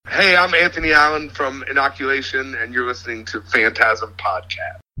Hey, I'm Anthony Allen from Inoculation, and you're listening to Phantasm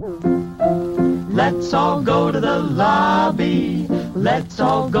Podcast. Let's all go to the lobby. Let's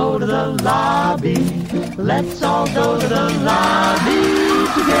all go to the lobby. Let's all go to the lobby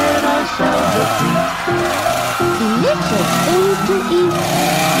to get ourselves a treat. Delicious things to eat.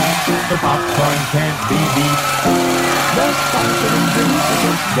 The popcorn can't be beat. The sparkling drinks are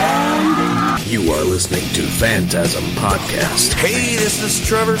just dandy. You are listening to Phantasm Podcast. Hey, this is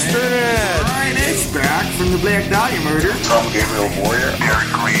Trevor Sternad. Ryan H. back from the Black Dahlia murder. Tom Gabriel Warrior. Eric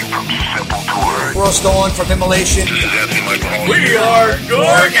Green from Simple Tour. Ross Dolan from Immolation. We are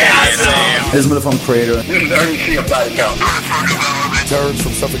Gorgasm. Ismail from Crater. This is Ernie C. of Body Count. Terrence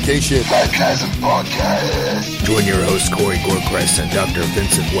from Suffocation. Phantasm Podcast. Join your host Corey Gorchrist and Dr.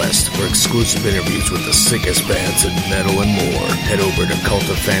 Vincent West for exclusive interviews with the sickest bands in metal and more. Head over to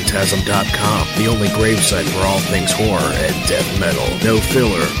cultopphantasm.com, the only gravesite for all things horror and death metal. No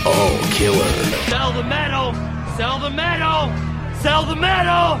filler, all killer. Sell the metal! Sell the metal! Sell the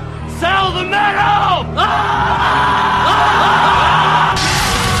metal! Sell the metal!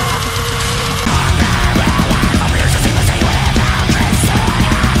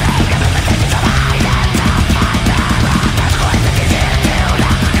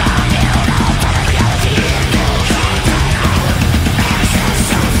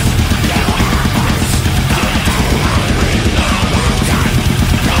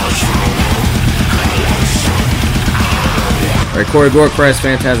 All right, Corey Gorchrist,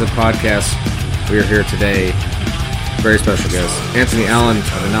 Phantasm Podcast. We are here today. Very special guest, Anthony Allen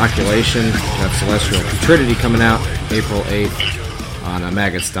of Inoculation. Got Celestial Trinity coming out April 8th on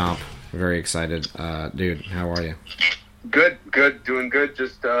Maggot Stomp. Very excited. Dude, how are you? Good, doing good.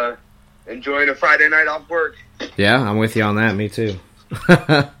 Just enjoying a Friday night off work. Yeah, I'm with you on that. Me too.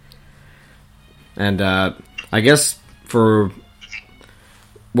 And I guess for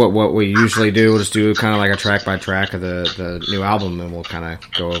what we usually do, we'll just do kind of like a track by track of the new album, and we'll kind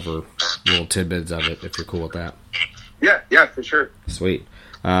of go over little tidbits of it, if you're cool with that. Yeah, for sure. Sweet.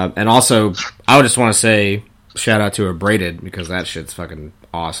 And also, I would just want to say shout out to Abraded, because that shit's fucking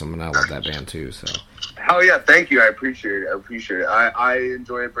awesome, and I love that band too. So Hell yeah, thank you. I appreciate it. I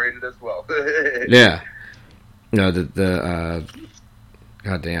enjoy Abraded as well. yeah. No, the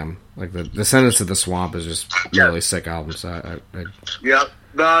goddamn, like the Sentence of the Swamp is just really sick album. So Yeah.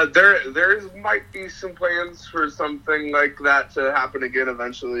 There might be some plans for something like that to happen again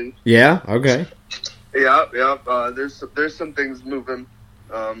eventually. Yeah. Okay. Yeah. There's some things moving,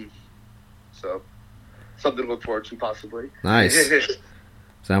 so something to look forward to possibly. Nice.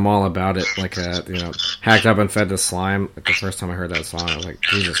 So I'm all about it. Like Hacked Up and Fed to Slime. Like the first time I heard that song, I was like,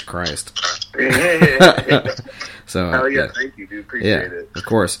 Jesus Christ. So hell yeah, thank you, dude. Appreciate it. Of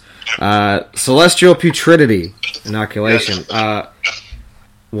course. Celestial Putridity, Inoculation.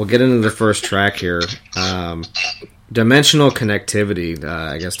 We'll get into the first track here. Dimensional Connectivity.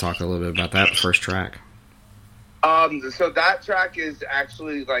 I guess talk a little bit about that first track. So that track is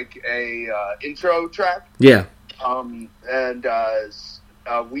actually like a intro track. Yeah.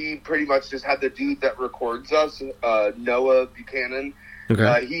 We pretty much just had the dude that records us, Noah Buchanan.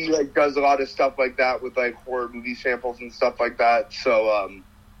 Okay. He does a lot of stuff like that with horror movie samples and stuff like that. So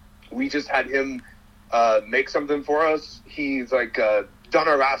we just had him make something for us. He's done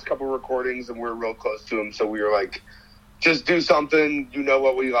our last couple recordings, and we're real close to him, so we were just do something, you know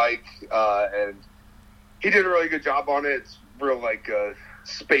what we like, and he did a really good job on it. It's real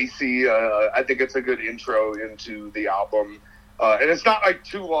spacey. I think it's a good intro into the album, and it's not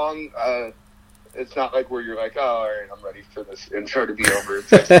too long. It's not where you're oh, all right, I'm ready for this intro to be over. It's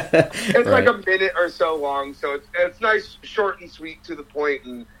it's right. a minute or so long, so it's nice, short and sweet, to the point,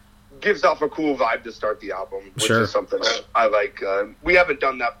 and gives off a cool vibe to start the album, which Sure. is something I like. We haven't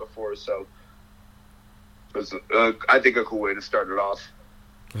done that before, so it was, I think, a cool way to start it off.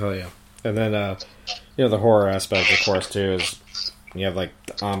 Oh yeah. And then the horror aspect, of course, too, is you have the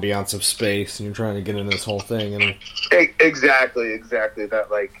ambiance of space, and you're trying to get into this whole thing, and Exactly. That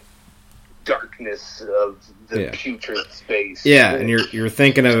darkness of the putrid space. Yeah, and you're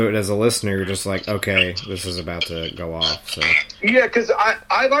thinking of it as a listener. You're just okay, this is about to go off. So yeah, because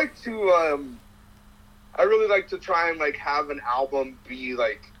I like to I really like to try and have an album be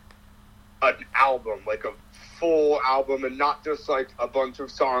an album, a full album, and not just a bunch of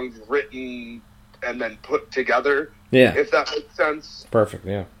songs written and then put together. Yeah, if that makes sense. Perfect.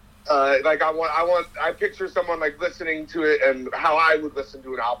 Yeah. I picture someone listening to it and how I would listen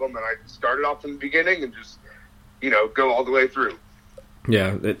to an album, and I start it off from the beginning and just go all the way through.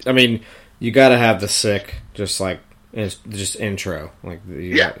 Yeah, you got to have the sick, just It's just intro, like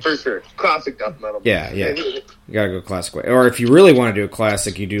for sure, classic death metal. Yeah, you gotta go classic way. Or if you really want to do a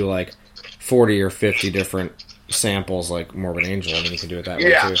classic, you do like 40 or 50 different samples, like Morbid Angel, and then you can do it that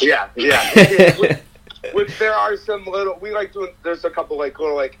way too. Yeah. Which there are some little. We like doing. There's a couple like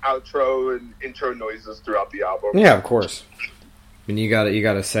little like outro and intro noises throughout the album. Yeah, of course. I mean, you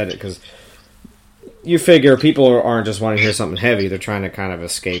gotta set it because you figure people aren't just wanting to hear something heavy; they're trying to kind of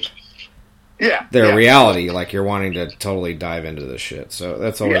escape. Their reality, like you're wanting to totally dive into this shit. So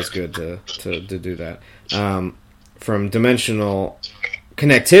that's always good to do that. From Dimensional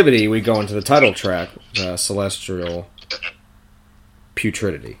Connectivity, we go into the title track, Celestial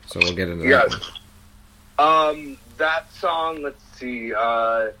Putridity. So we'll get into that one. That song, let's see.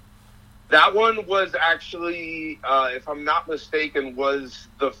 That one was actually, if I'm not mistaken, was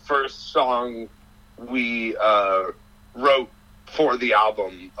the first song we wrote for the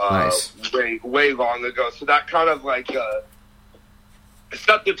album nice. way long ago. So that kind of like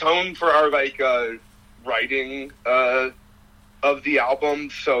set the tone for our like writing of the album.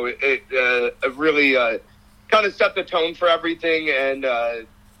 So it really kind of set the tone for everything and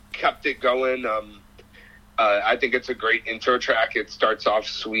kept it going. I think it's a great intro track. It starts off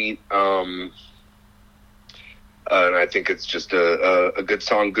sweet. And I think it's just a good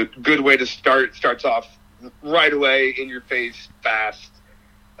song. Good way to start. Starts off right away, in your face, fast,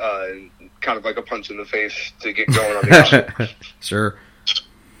 kind of like a punch in the face to get going on the album. Sure.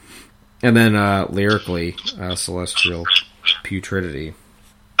 And then lyrically, Celestial Putridity.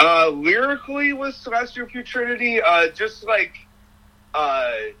 Lyrically with Celestial Putridity, just like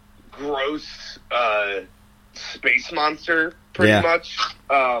gross space monster, pretty much.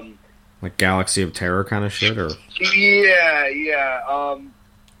 Like Galaxy of Terror kind of shit, or? Yeah.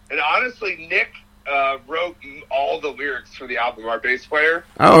 And honestly, Nick wrote all the lyrics for the album, our bass player.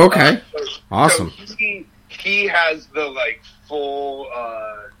 Oh, okay. Awesome. So he has the like full.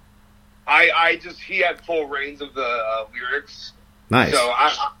 He had full reins of the lyrics. Nice. So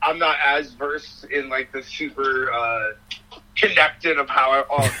I'm not as versed in like the super connected of how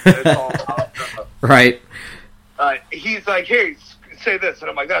it's all about. Right. He's like, hey, say this, and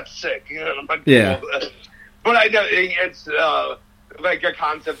I'm like, that's sick. You know, and I'm like, yeah. Well, but I know it's like a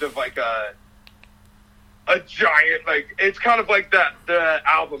concept of like a giant, like it's kind of like the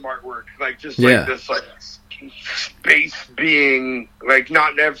album artwork, like just like this like space being, like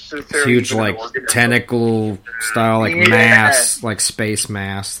not necessarily huge, like tentacle style, like mass, like space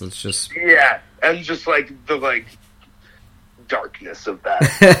mass. That's just and just like the like darkness of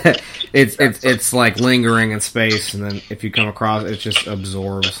that. it's like lingering in space, and then if you come across it, just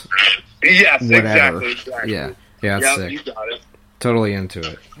absorbs. Yes, whatever. Exactly. Yeah, it's sick. You got it. Totally into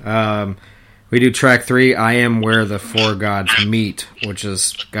it. We do track 3, I Am Where the Four Gods Meet, which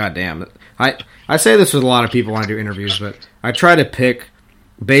is, goddamn. I say this with a lot of people when I do interviews, but I try to pick,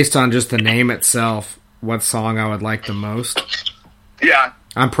 based on just the name itself, what song I would like the most. Yeah.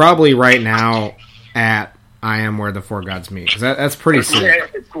 I'm probably right now at I Am Where the Four Gods Meet, because that's pretty sick. Yeah,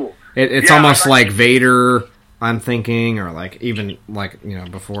 it's cool. It's almost like Vader, I'm thinking, or like even like, you know,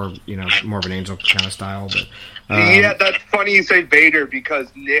 before, you know, Morbid Angel kind of style. But yeah, that's funny you say Vader, because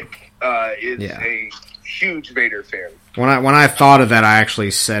Nick is a huge Vader fan. When I thought of that, I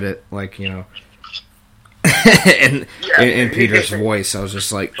actually said it like, you know, in Peter's voice. I was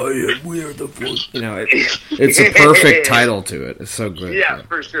just like, "Oh yeah, we are the voice." You know, it's a perfect title to it. It's so good. Yeah,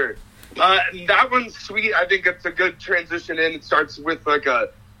 for sure. That one's sweet. I think it's a good transition in. It starts with like a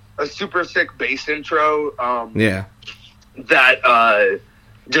super sick bass intro. That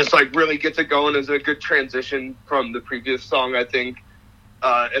just like really gets it going as a good transition from the previous song, I think.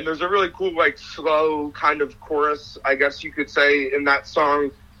 And there's a really cool, like, slow kind of chorus, I guess you could say, in that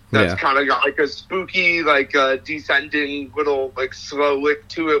song. That's kind of got, like, a spooky, like, descending little, like, slow lick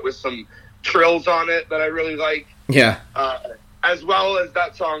to it with some trills on it that I really like. Yeah. As well as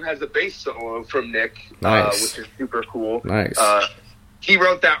that song has a bass solo from Nick, nice. which is super cool. Nice. He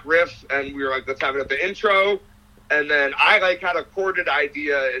wrote that riff, and we were like, let's have it at the intro. And then I, like, had a chorded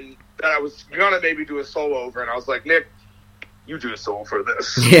idea and that I was going to maybe do a solo over, and I was like, Nick, you do a solo for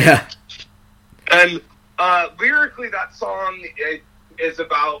this. Yeah. And lyrically, that song is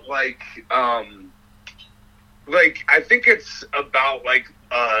about like I think it's about like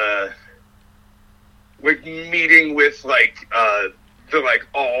meeting with like the like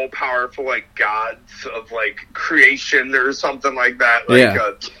all powerful like gods of like creation or something like that.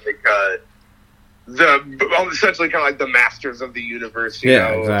 Essentially kind of like the masters of the universe. You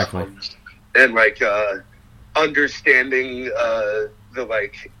know? Exactly. And like understanding the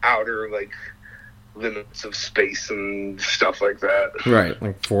like outer like limits of space and stuff like that. Right,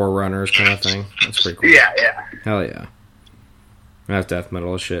 like Forerunners kind of thing. That's pretty cool. Yeah. Hell yeah. That's death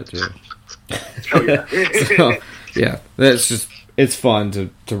metal as shit, too. Oh, yeah. So, yeah, it's fun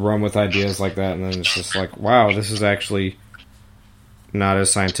to run with ideas like that, and then it's just like, wow, this is actually not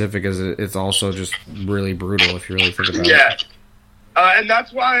as scientific as it's also just really brutal if you really think about it. Yeah. And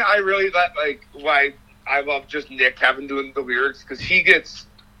that's why I really why I love just Nick having doing the lyrics, because he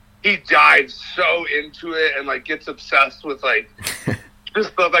dives so into it and like gets obsessed with like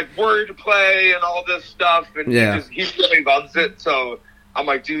just the like wordplay and all this stuff, and he really loves it. So I'm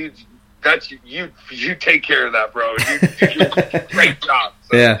like, dude, that's you take care of that, bro. You do a great job.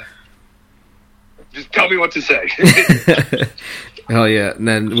 So yeah. Just tell me what to say. Hell yeah. And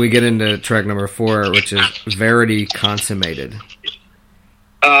then we get into track number 4, which is Verity Consummated.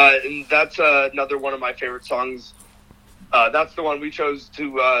 And that's another one of my favorite songs. That's the one we chose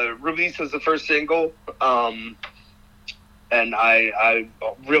to release as the first single. And I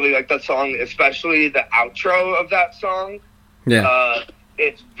really like that song, especially the outro of that song. Yeah.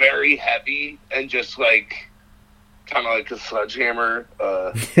 It's very heavy and just like kind of like a sledgehammer.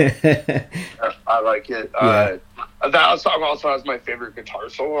 I like it. Yeah. That song also has my favorite guitar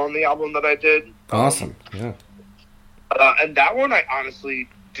solo on the album that I did. Awesome. Yeah. And that one, I honestly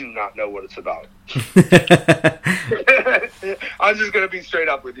do not know what it's about. I'm just going to be straight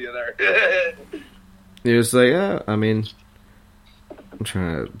up with you there. You're just like, yeah, I mean, I'm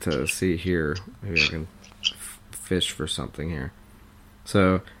trying to see here. Maybe I can fish for something here.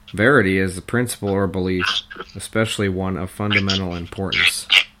 So, verity is the principle or belief, especially one of fundamental importance.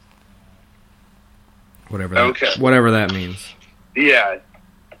 Whatever that means. Yeah.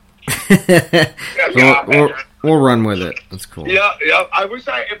 We'll run with it. That's cool. Yeah. I wish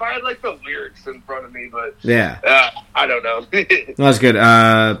if I had like the lyrics in front of me, but yeah, I don't know. That's good.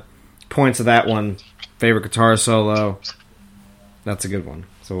 Points of that one. Favorite guitar solo. That's a good one.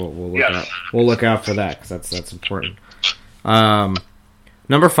 So we'll look out for that, because that's important.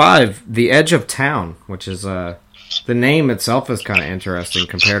 Number 5, The Edge of Town, which is the name itself is kind of interesting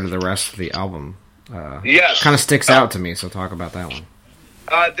compared to the rest of the album. Yes, kind of sticks out to me. So talk about that one.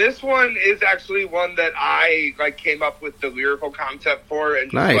 This one is actually one that I came up with the lyrical concept for,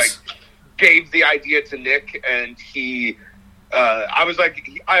 and nice. Gave the idea to Nick, and he. I was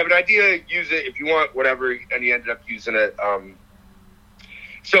like, I have an idea. Use it if you want, whatever, and he ended up using it.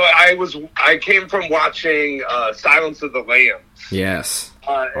 So I came from watching Silence of the Lambs. Yes.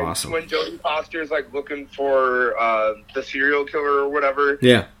 Awesome. When Jodie Foster's looking for the serial killer or whatever.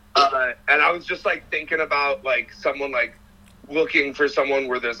 Yeah. And I was just thinking about someone looking for someone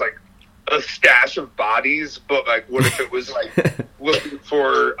where there's a stash of bodies, but what if it was looking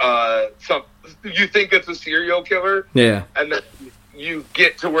for you think it's a serial killer? Yeah. And then you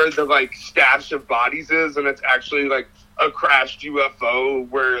get to where the stash of bodies is, and it's actually a crashed UFO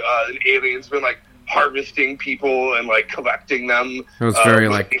where an alien's been harvesting people and collecting them. It was very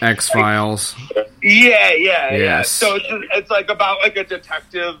X-Files. Yeah. Yes. So it's about a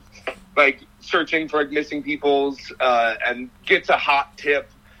detective searching for missing peoples and gets a hot tip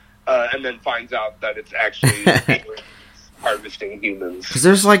and then finds out that it's actually harvesting humans. Because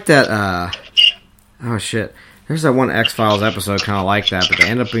there's that oh shit, there's that one X-Files episode kind of like that, but they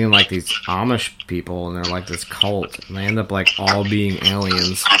end up being these Amish people, and they're this cult, and they end up all being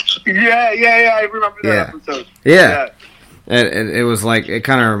aliens. Yeah, I remember that episode. Yeah. And it was it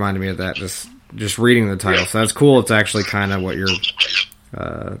kind of reminded me of that, just reading the title. So that's cool. It's actually kind of what you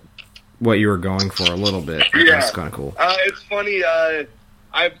were going for a little bit. That's kind of cool. It's funny,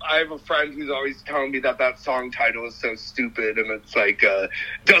 I have a friend who's always telling me that song title is so stupid, and it's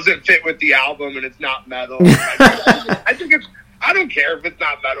doesn't fit with the album, and it's not metal. I think it's. I don't care if it's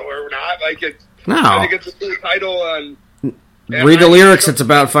not metal or not. I think it's a cool title. And read the lyrics. It's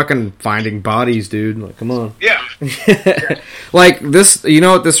about fucking finding bodies, dude. Come on. Yeah. This. You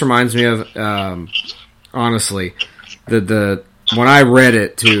know what this reminds me of? Honestly, the when I read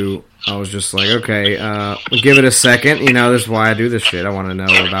it too. I was just okay, we'll give it a second. This is why I do this shit. I want to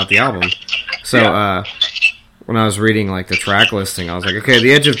know about the album. So, when I was reading, the track listing, I was okay,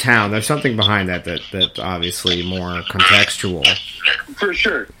 The Edge of Town, there's something behind that's obviously more contextual. For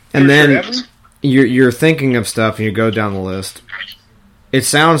sure. And then you're thinking of stuff, and you go down the list. It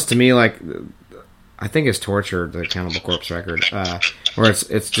sounds to me I think it's Torture, the Cannibal Corpse record, where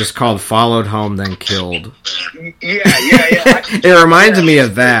it's just called Followed Home, Then Killed. Yeah. It reminded me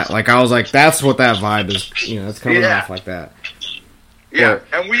of that. I was that's what that vibe is. It's coming off like that. Yeah,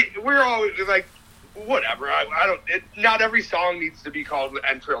 and we're always whatever. I don't. Not every song needs to be called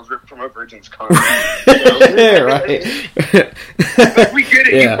 "Entrails Ripped from a Virgin's Condom." Right. We get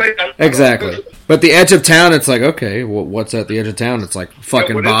it. Yeah, exactly. But the edge of town, it's like, okay, well, what's at the edge of town? It's like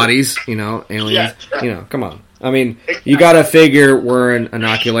fucking bodies, aliens. Yeah. Come on. I mean, you got to figure we're in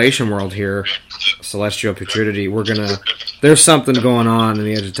inoculation world here, celestial putridity. There's something going on in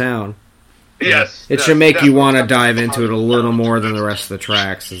the edge of town. Yes. It should make you want to dive into it a little more than the rest of the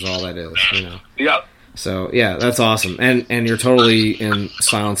tracks, is all that is, Yep. So, yeah, that's awesome. And you're totally in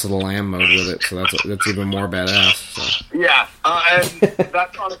Silence of the Lamb mode with it, so that's even more badass. So. Yeah, and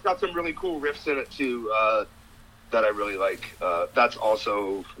that song's got some really cool riffs in it, too, that I really like. That's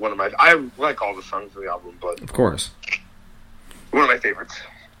also one of my... I like all the songs of the album, but... Of course. One of my favorites.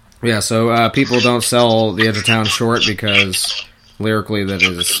 Yeah, so people don't sell The Edge of Town short because lyrically that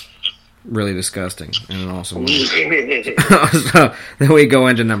is really disgusting in an awesome way. So, then we go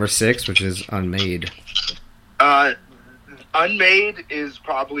into number 6, which is Unmade. Unmade is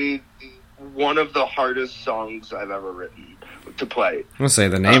probably one of the hardest songs I've ever written to play. I'm gonna say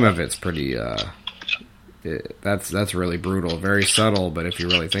the name of it's pretty. That's really brutal, very subtle. But if you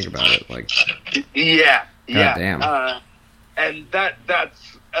really think about it, like, yeah, damn. And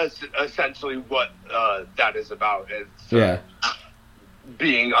that's essentially what that is about. It's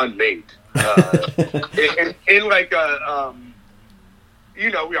being unmade. In like a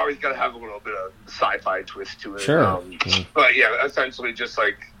we always got to have a little bit of sci-fi twist to it. Sure. But yeah, essentially just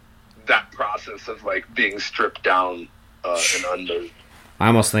like that process of like being stripped down and unmade. I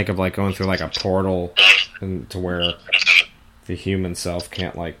almost think of like going through like a portal to where the human self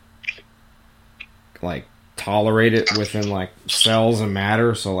can't like tolerate it within like cells and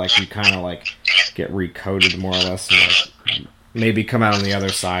matter, so like you kind of like get recoded more or less, and like maybe come out on the other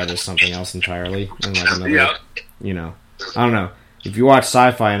side as something else entirely, and like another, I don't know. If you watch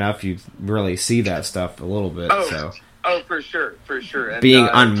sci-fi enough, you really see that stuff a little bit. For sure. And, being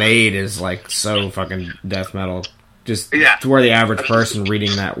unmade is like so fucking death metal. Just to where the average person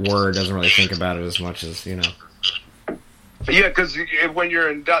reading that word doesn't really think about it as much as Yeah, because when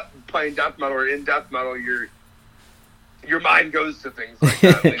you're playing death metal or in death metal, your mind goes to things like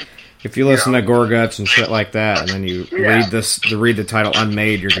that. If you listen to Gorguts and shit like that, and then you read the title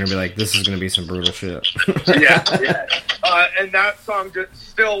Unmade, you're going to be like, this is going to be some brutal shit. Yeah. And that song,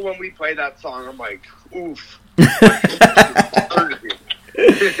 still when we play that song, I'm like, oof.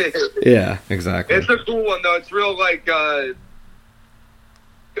 Yeah, exactly. It's a cool one, though. It's real, like,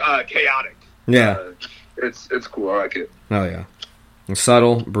 chaotic. Yeah. It's cool. I like it. Oh, yeah. It's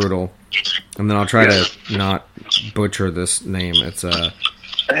subtle, brutal. And then I'll try to not butcher this name. It's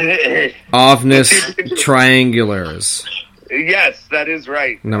Ovnis Triangulars. Yes, that is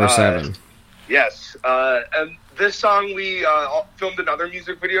right. Number 7. Yes. And this song we filmed another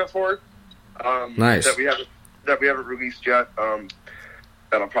music video for. Nice. That we haven't released yet.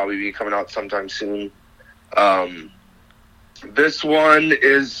 That'll probably be coming out sometime soon. This one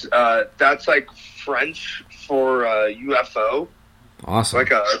is that's like French for UFO. Awesome.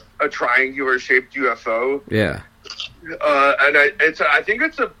 Like a triangular shaped UFO. Yeah. And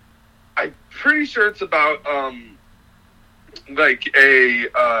I'm pretty sure it's about like a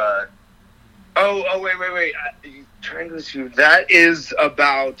wait. That is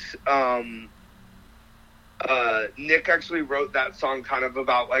about Nick actually wrote that song kind of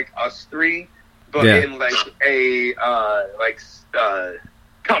about like us three, but in like a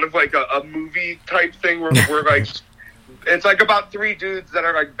kind of like a movie type thing where we're like it's like about 3 dudes that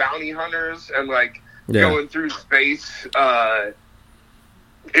are like bounty hunters and like going through space in a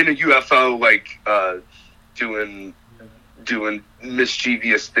UFO, like doing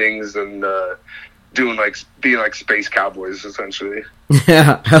mischievous things and being like space cowboys essentially.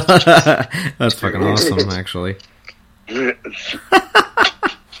 Yeah. That's fucking awesome, actually. I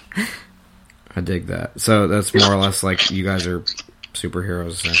dig that. So that's more or less like you guys are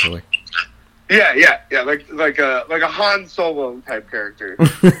superheroes essentially. Yeah, like a Han Solo type character.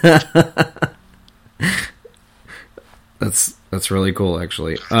 That's really cool,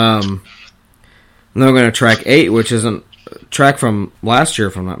 actually. Then we're going to track 8, which is a track from last year,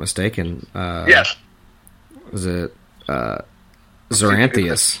 if I'm not mistaken. Yes. Was it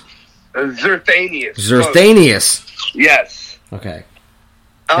Zeranthius? Zerthanius. Yes. Okay.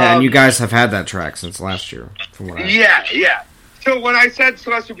 And you guys have had that track since last year, from what I Yeah. So when I said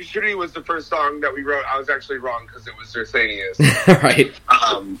Celestial Putridity was the first song that we wrote, I was actually wrong because it was Zerthanius. Right.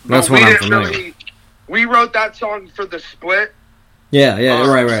 That's what I'm familiar. We wrote that song for the split. Yeah,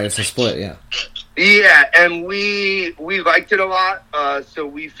 right. It's a split, yeah. Yeah, and we liked it a lot, so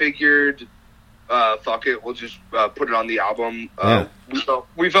we figured, fuck it, we'll just put it on the album.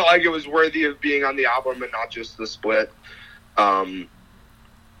 We felt like it was worthy of being on the album and not just the split.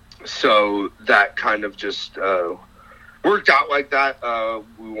 So that kind of just worked out like that.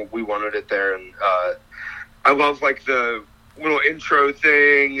 We wanted it there, and I love like the little intro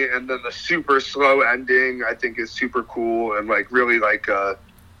thing, and then the super slow ending. I think is super cool, and like really like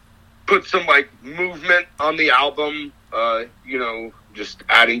put some like movement on the album. You know, just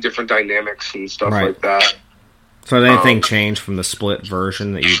adding different dynamics and stuff like that. So did anything change from the split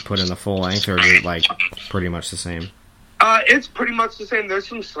version that you put in the full length, or is it like pretty much the same? It's pretty much the same. There's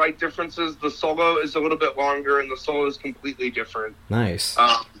some slight differences. The solo is a little bit longer, and the solo is completely different. Nice.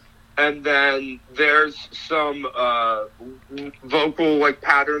 And then there's some vocal like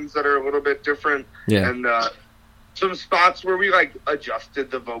patterns that are a little bit different. Yeah. And some spots where we like adjusted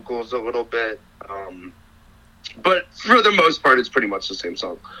the vocals a little bit. But for the most part, it's pretty much the same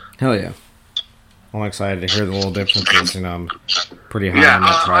song. Hell yeah. I'm excited to hear the little differences, and I'm pretty high on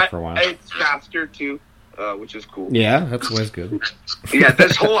that track for a while. It's faster too, which is cool. Yeah, that's always good. Yeah,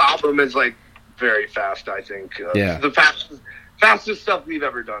 this whole album is like very fast, I think. Yeah. The fastest stuff we've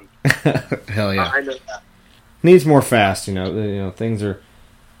ever done. Hell yeah. I know that. Needs more fast, you know, things are,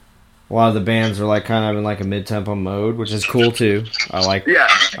 a lot of the bands are like kind of in like a mid-tempo mode, which is cool too. I like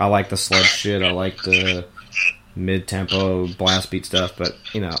the sludge shit, I like the mid-tempo blast beat stuff, but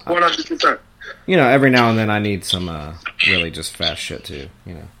you know, 100%. You know, every now and then I need some really just fast shit too,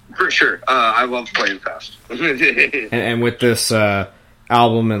 you know. For sure. I love playing fast. and with this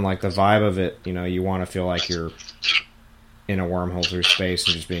album and like the vibe of it, you know, you want to feel like you're in a wormhole through space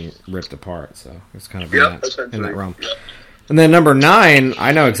and just being ripped apart. So it's kind of in that realm. Yep. And then number 9,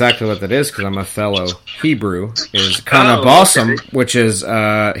 I know exactly what that is because I'm a fellow Hebrew, is Cannabosum, which is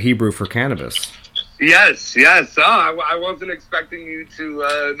Hebrew for cannabis. Yes. Oh, I wasn't expecting you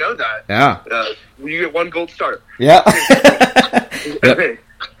to know that. Yeah. You get 1 gold star. Yeah. Yep.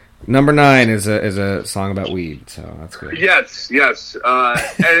 Number 9 is a song about weed, so that's good. Yes.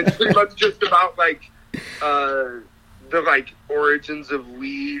 And it's pretty much just about like the like origins of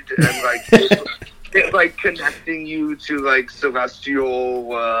weed and like it like connecting you to like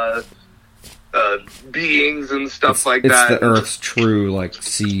celestial beings and stuff like that. It's the Earth's true like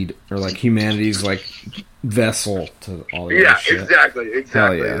seed, or like humanity's like vessel to all the other shit. Exactly.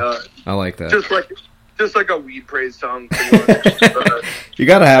 Hell yeah. I like that. Just like a weed praise song. You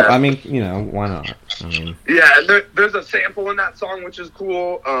gotta have. I mean, you know, why not? I mean, yeah, and there's a sample in that song which is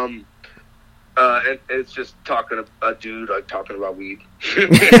cool. And it's just a dude like talking about weed. But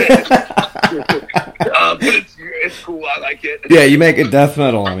it's cool. I like it. Yeah, you make it death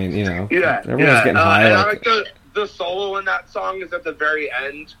metal. I mean, you know, everyone's getting high. And I like the solo in that song is at the very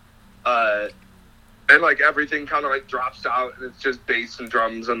end, and like everything kind of like drops out, and it's just bass and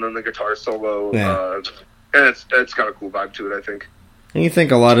drums, and then the guitar solo. Yeah. And it's got a cool vibe to it, I think. And you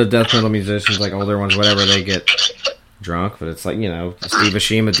think a lot of death metal musicians, like older ones, whatever, they get drunk, but it's like, you know, Steve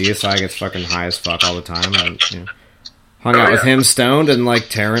Ashima, DSI gets fucking high as fuck all the time. And, you know, hung out with him stoned, and like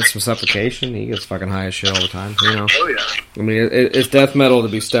Terrence from Suffocation, he gets fucking high as shit all the time. You know, I mean, it's death metal to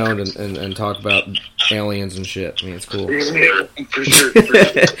be stoned and talk about aliens and shit. I mean, it's cool. For sure.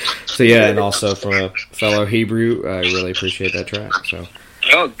 So yeah, and also from a fellow Hebrew, I really appreciate that track. So.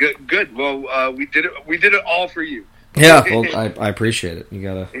 Oh, good. Well, we did it all for you. Yeah, well, I appreciate it. You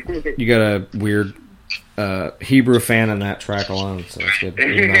got a weird Hebrew fan in that track alone, so that's good.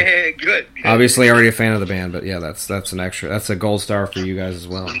 Good. Obviously, already a fan of the band, but yeah, that's an extra. That's a gold star for you guys as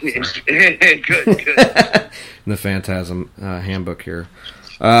well. So. Good. In the Phantasm handbook here,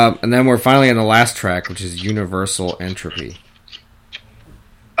 and then we're finally on the last track, which is Universal Entropy.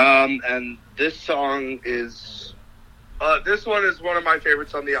 And this song is this one is one of my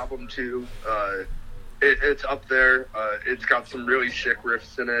favorites on the album too. It's up there. It's got some really sick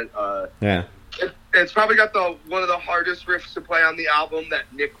riffs in it. Yeah. It's probably got one of the hardest riffs to play on the album that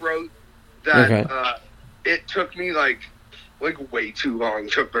Nick wrote. That it took me like way too long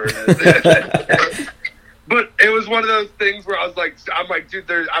to learn it. But it was one of those things where I'm like, dude,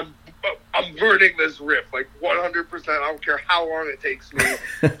 I'm learning this riff like 100%. I don't care how long it takes me.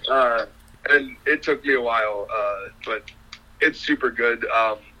 And it took me a while, but it's super good.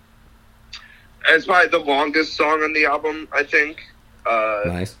 It's probably the longest song on the album, I think.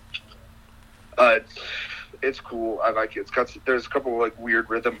 Nice. It's cool. I like it. There's a couple of like weird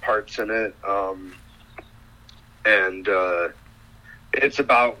rhythm parts in it, and it's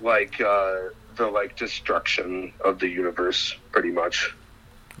about like the like destruction of the universe, pretty much.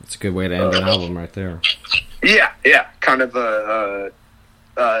 It's a good way to end an album, right there. Yeah. Kind of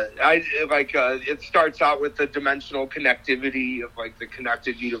it starts out with the dimensional connectivity of like the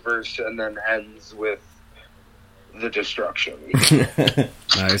connected universe, and then ends with the destruction.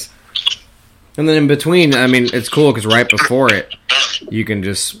 Nice. And then in between, I mean, it's cool because right before it, you can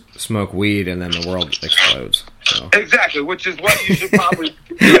just smoke weed and then the world explodes. So. Exactly, which is what you should probably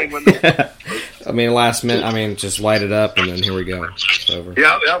be doing when the I mean, last minute. I mean, just light it up, and then here we go. It's over.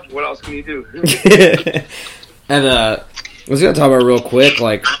 Yeah. What else can you do? And I was gonna talk about real quick,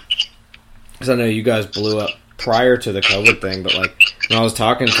 like, because I know you guys blew up prior to the COVID thing, but like when I was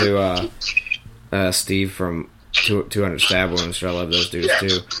talking to Steve from 200 Stab Wounds, I love those dudes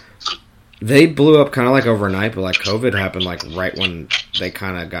too. They blew up kind of like overnight, but like COVID happened like right when they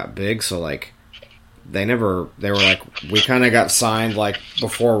kind of got big. So like they were like, we kind of got signed like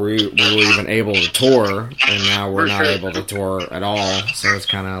before we were even able to tour, and now we're not able to tour at all. So it's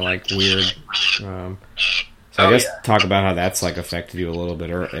kind of like weird. So I guess talk about how that's like affected you a little bit,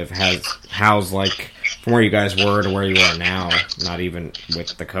 or how's like from where you guys were to where you are now. Not even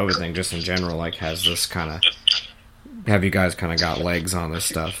with the COVID thing, just in general. Like, has this kind of have you guys kind of got legs on this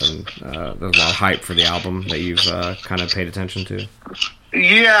stuff, and there's a lot of hype for the album that you've kind of paid attention to?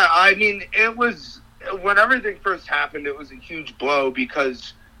 Yeah, I mean, it was, when everything first happened, it was a huge blow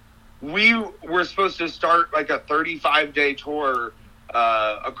because we were supposed to start like a 35-day tour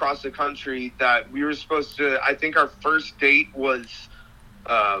across the country that we were supposed to, I think our first date was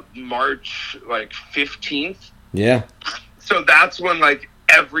March like 15th. Yeah. So that's when like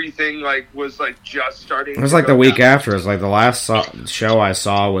everything like was like just starting. It was like the week after. It was like the last show I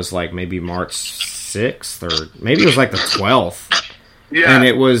saw was like maybe March 6th, or maybe it was like the 12th. Yeah. And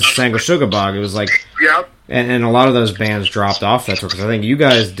it was Sanguisugabogg. It was like, yep. And a lot of those bands dropped off that tour because I think you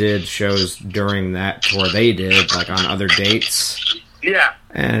guys did shows during that tour. They did like on other dates. Yeah.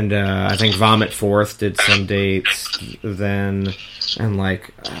 And I think Vomit Forth did some dates then, and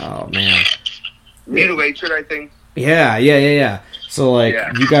like, oh man, Mutilated, I think. Yeah. So, like,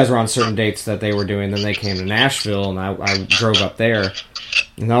 you guys were on certain dates that they were doing, then they came to Nashville, and I drove up there,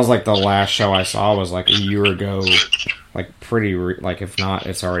 and that was, like, the last show I saw was, like, a year ago, like, pretty, like, if not,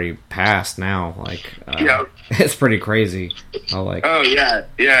 it's already passed now, like, it's pretty crazy. Oh, yeah,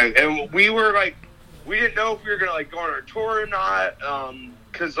 and we were, like, we didn't know if we were going to, like, go on our tour or not,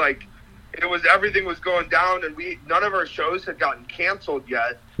 because, like, everything was going down, and none of our shows had gotten canceled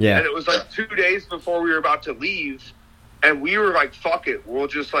yet, and it was, like, 2 days before we were about to leave. And we were like, fuck it, we'll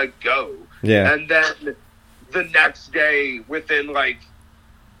just, like, go. Yeah. And then the next day, within, like,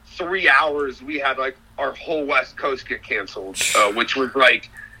 3 hours, we had, like, our whole West Coast get canceled, which was,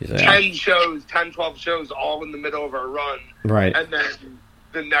 like, 10 shows, 10, 12 shows, all in the middle of our run. Right. And then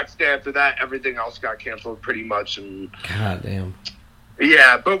the next day after that, everything else got canceled pretty much. And God damn.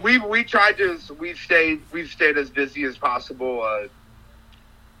 Yeah, but we tried to, we've stayed as busy as possible.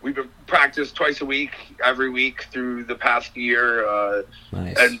 We've been practiced twice a week, every week through the past year.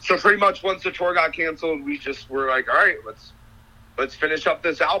 Nice. And so pretty much once the tour got canceled, we just were like, all right, let's finish up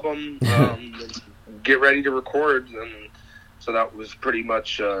this album, and get ready to record. And so that was pretty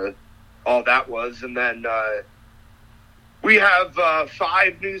much all that was. And then we have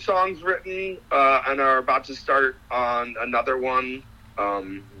 5 new songs written and are about to start on another one.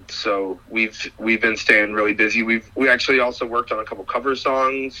 So we've been staying really busy. We actually also worked on a couple cover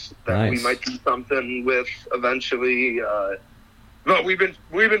songs that we might do something with eventually. But we've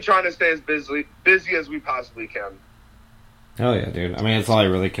been trying to stay as busy as we possibly can. Hell yeah, dude! I mean, it's all you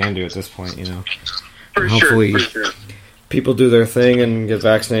really can do at this point, you know. Hopefully, people do their thing and get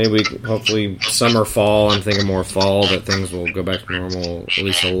vaccinated. Hopefully summer, fall. I'm thinking more fall that things will go back to normal at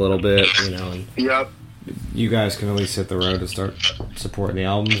least a little bit, you know. And yep. You guys can at least hit the road to start supporting the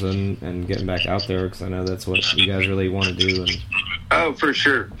albums and getting back out there, because I know that's what you guys really want to do. And oh, for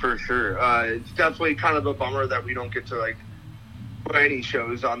sure. It's definitely kind of a bummer that we don't get to like play any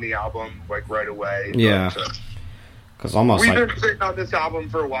shows on the album like right away. Yeah, because almost we've been sitting on this album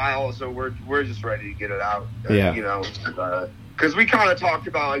for a while, so we're just ready to get it out. Yeah, you know, because we kind of talked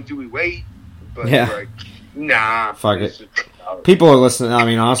about like, do we wait? But like, nah, fuck it. People are listening. I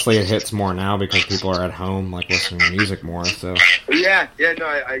mean, honestly, it hits more now because people are at home, like, listening to music more. So yeah,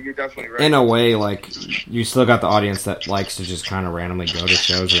 no, you're definitely right. In a way, like, you still got the audience that likes to just kind of randomly go to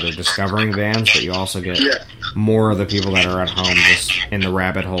shows where they're discovering bands, but you also get more of the people that are at home just in the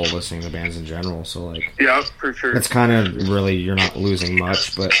rabbit hole listening to bands in general. So, like, yeah, for sure. It's kind of really, you're not losing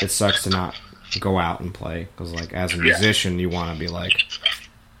much, but it sucks to not go out and play because, like, as a musician, you want to be like,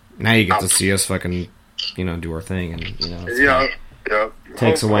 now you get to see us fucking, you know, do our thing, and you know,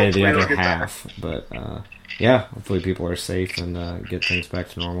 takes away the other half. But hopefully people are safe and get things back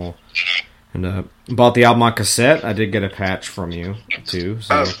to normal. And bought the album on cassette. I did get a patch from you too.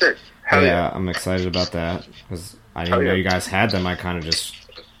 So sick. Hell yeah, I'm excited about that because I didn't know you guys had them. I kind of just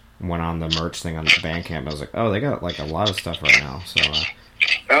went on the merch thing on the Bandcamp. I was like, oh, they got like a lot of stuff right now. So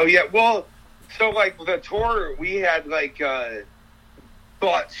oh yeah, well, so like the tour we had like.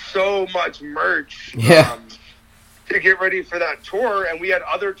 Bought so much merch. Yeah. to get ready for that tour, and we had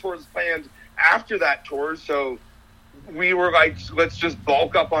other tours planned after that tour, so we were like, let's just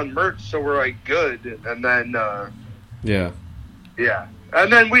bulk up on merch so we're like good. And then yeah,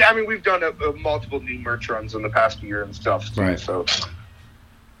 and then we've done a multiple new merch runs in the past year and stuff too, right. So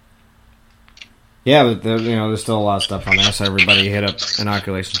yeah, but there's still a lot of stuff on there, so everybody hit up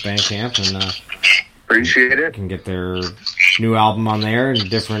Inoculation's Bandcamp and appreciate it. Can get their new album on there in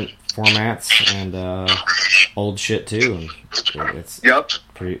different formats and old shit too, and it's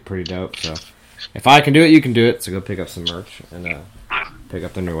pretty dope. So if I can do it, you can do it. So go pick up some merch and pick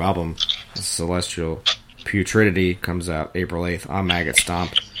up the new album. Celestial Putridity comes out April 8th on Maggot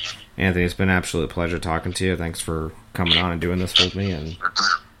Stomp. Anthony, it's been an absolute pleasure talking to you. Thanks for coming on and doing this with me,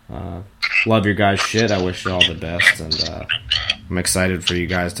 and love your guys' shit. I wish you all the best, and I'm excited for you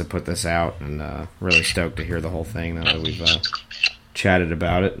guys to put this out, and really stoked to hear the whole thing now that we've chatted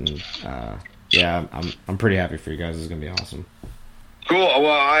about it. And yeah, I'm pretty happy for you guys. It's gonna be awesome. Cool.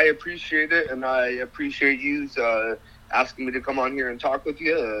 Well, I appreciate it, and I appreciate you asking me to come on here and talk with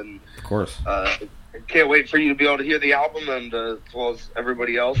you. And of course, can't wait for you to be able to hear the album, and as well as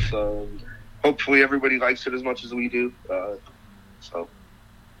everybody else. Hopefully, everybody likes it as much as we do. So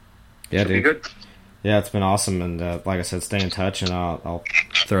yeah, dude. Be good. Yeah, it's been awesome, and like I said, stay in touch, and I'll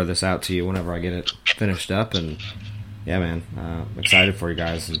throw this out to you whenever I get it finished up. And yeah, man, I'm excited for you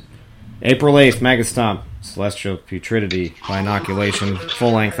guys. And April 8th, Maggot Stomp, Celestial Putridity by Inoculation,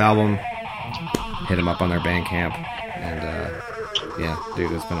 full-length album. Hit them up on their Bandcamp. And yeah,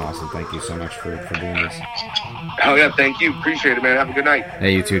 dude, it's been awesome. Thank you so much for doing this. Hell yeah, thank you. Appreciate it, man. Have a good night.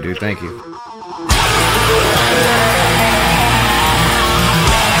 Hey, you too, dude. Thank you.